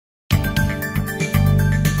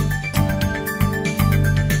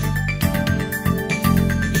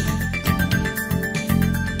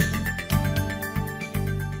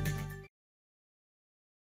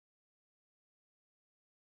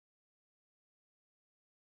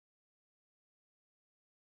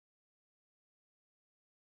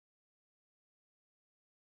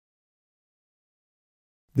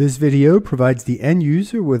This video provides the end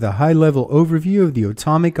user with a high-level overview of the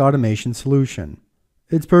Automic Automation solution.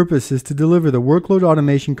 Its purpose is to deliver the workload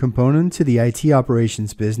automation component to the IT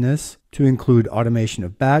operations business to include automation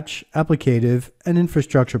of batch, applicative, and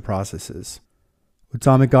infrastructure processes.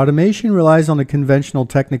 Automic Automation relies on a conventional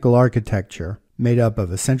technical architecture made up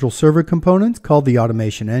of a central server component called the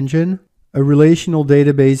automation engine, a relational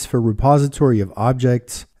database for repository of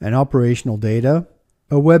objects and operational data,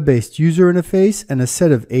 a web-based user interface, and a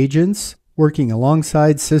set of agents working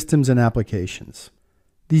alongside systems and applications.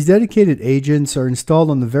 These dedicated agents are installed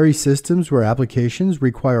on the very systems where applications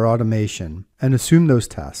require automation and assume those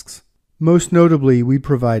tasks. Most notably, we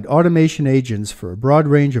provide automation agents for a broad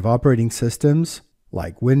range of operating systems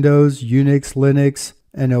like Windows, Unix, Linux,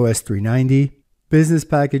 and OS 390, business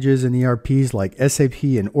packages and ERPs like SAP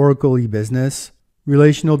and Oracle eBusiness,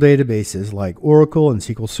 relational databases like Oracle and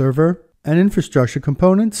SQL Server, and infrastructure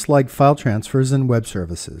components like file transfers and web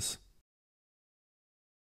services.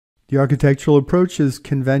 The architectural approach is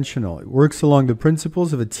conventional. It works along the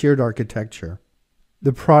principles of a tiered architecture.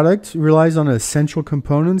 The product relies on a central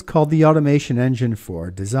component called the automation engine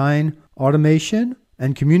for design, automation,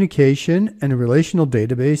 and communication, and a relational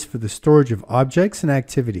database for the storage of objects and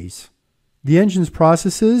activities. The engine's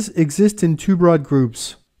processes exist in two broad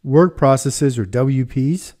groups: work processes or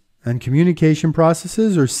WPs, and communication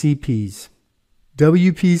processes or CPs.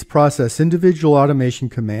 WPs process individual automation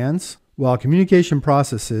commands, while communication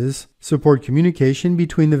processes support communication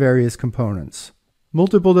between the various components.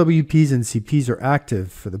 Multiple WPs and CPs are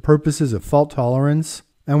active for the purposes of fault tolerance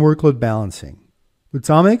and workload balancing.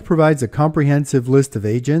 Automic provides a comprehensive list of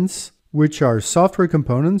agents, which are software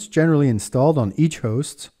components generally installed on each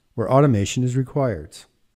host where automation is required.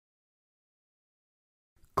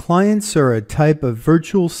 Clients are a type of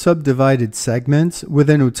virtual subdivided segment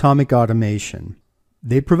within Automic Automation.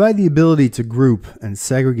 They provide the ability to group and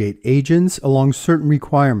segregate agents along certain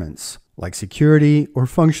requirements, like security or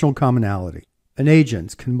functional commonality. An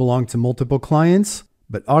agent can belong to multiple clients,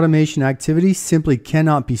 but automation activity simply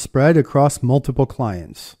cannot be spread across multiple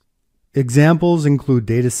clients. Examples include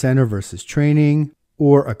data center versus training,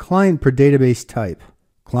 or a client per database type.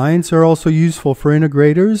 Clients are also useful for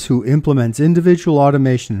integrators who implement individual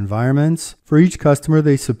automation environments for each customer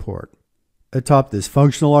they support. Atop this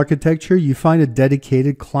functional architecture, you find a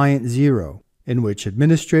dedicated client 0, in which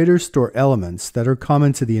administrators store elements that are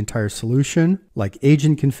common to the entire solution, like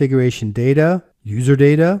agent configuration data, user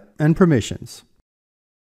data, and permissions.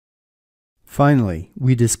 Finally,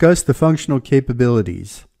 we discuss the functional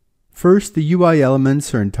capabilities. First, the UI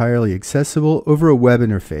elements are entirely accessible over a web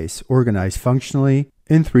interface organized functionally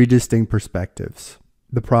in 3 distinct perspectives.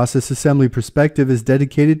 The process assembly perspective is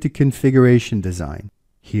dedicated to configuration design.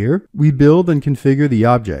 Here, we build and configure the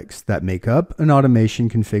objects that make up an automation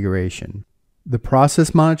configuration. The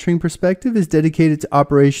process monitoring perspective is dedicated to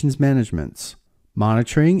operations management,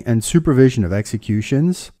 monitoring and supervision of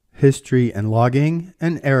executions, history and logging,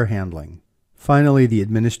 and error handling. Finally, the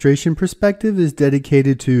administration perspective is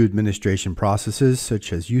dedicated to administration processes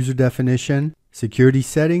such as user definition, security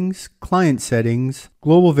settings, client settings,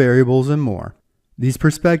 global variables, and more. These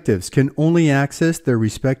perspectives can only access their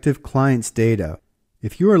respective client's data.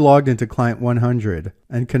 If you are logged into Client 100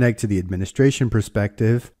 and connect to the administration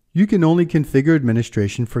perspective, you can only configure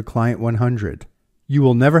administration for Client 100. You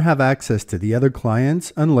will never have access to the other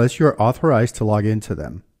clients unless you are authorized to log into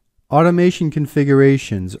them. Automation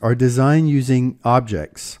configurations are designed using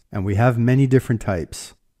objects, and we have many different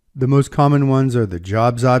types. The most common ones are the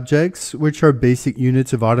jobs objects, which are basic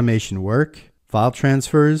units of automation work, file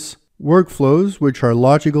transfers, workflows, which are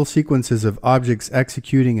logical sequences of objects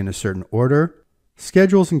executing in a certain order,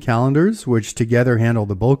 schedules and calendars, which together handle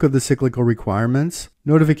the bulk of the cyclical requirements,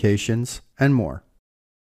 notifications, and more.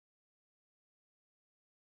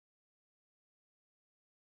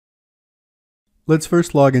 Let's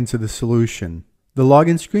first log into the solution. The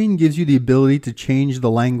login screen gives you the ability to change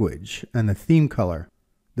the language and the theme color.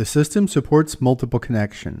 The system supports multiple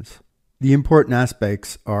connections. The important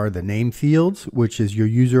aspects are the name fields, which is your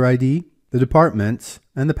user ID, the departments,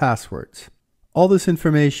 and the passwords. All this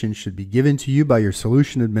information should be given to you by your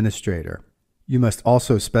solution administrator. You must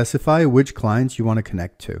also specify which clients you want to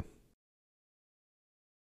connect to.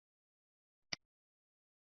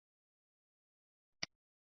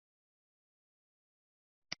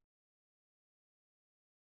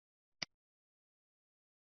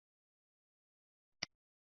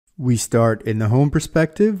 We start in the home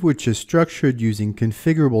perspective, which is structured using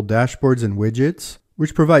configurable dashboards and widgets,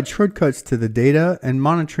 which provide shortcuts to the data and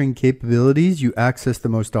monitoring capabilities you access the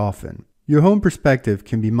most often. Your home perspective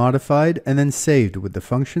can be modified and then saved with the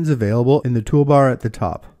functions available in the toolbar at the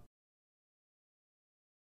top.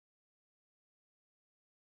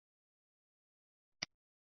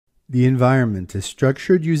 The environment is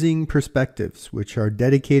structured using perspectives, which are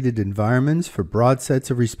dedicated environments for broad sets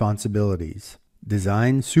of responsibilities: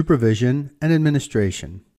 design, supervision, and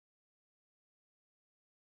administration.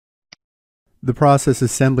 The process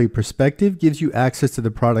assembly perspective gives you access to the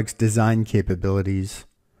product's design capabilities.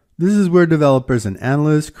 This is where developers and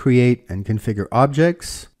analysts create and configure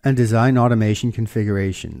objects and design automation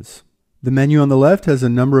configurations. The menu on the left has a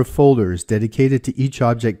number of folders dedicated to each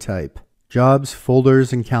object type: jobs,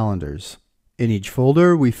 folders, and calendars. In each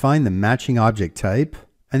folder, we find the matching object type,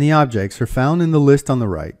 and the objects are found in the list on the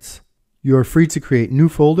right. You are free to create new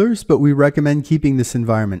folders, but we recommend keeping this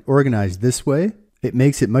environment organized this way. It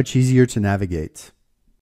makes it much easier to navigate.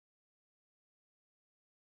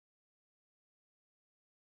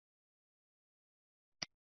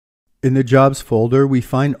 In the Jobs folder, we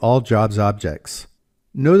find all Jobs objects.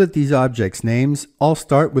 Note that these objects' names all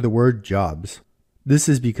start with the word Jobs. This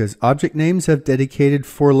is because object names have dedicated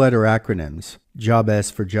 4-letter acronyms: Job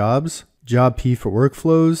S for Jobs, Job P for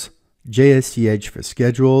Workflows, JSCH for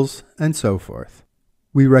Schedules, and so forth.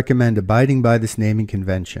 We recommend abiding by this naming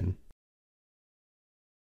convention.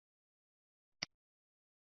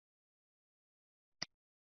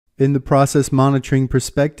 In the process monitoring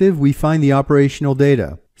perspective, we find the operational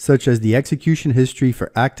data, such as the execution history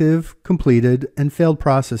for active, completed, and failed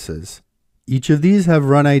processes. Each of these have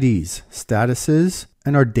run IDs, statuses,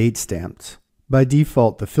 and are date stamped. By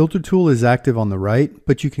default, the filter tool is active on the right,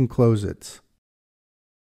 but you can close it.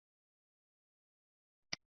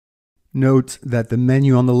 Note that the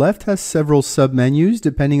menu on the left has several submenus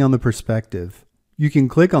depending on the perspective. You can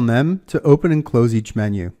click on them to open and close each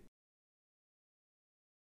menu.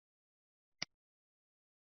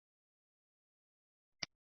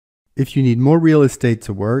 If you need more real estate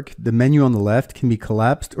to work, the menu on the left can be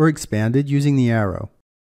collapsed or expanded using the arrow.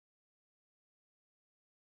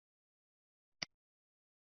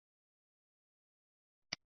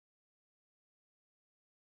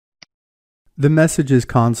 The Messages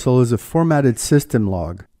console is a formatted system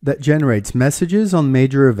log that generates messages on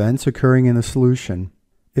major events occurring in a solution.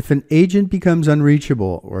 If an agent becomes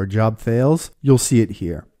unreachable or a job fails, you'll see it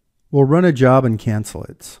here. We'll run a job and cancel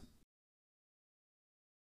it.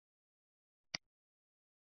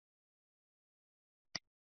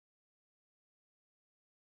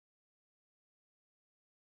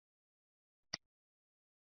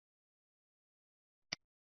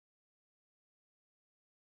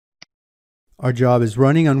 Our job is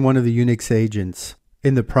running on one of the Unix agents.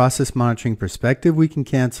 In the process monitoring perspective, we can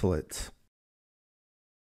cancel it.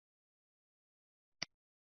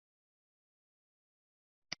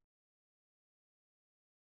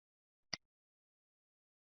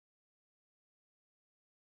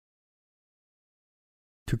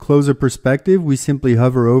 To close a perspective, we simply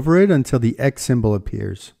hover over it until the X symbol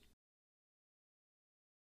appears.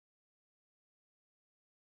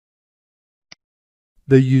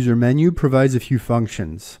 The user menu provides a few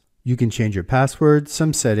functions. You can change your password,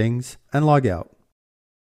 some settings, and log out.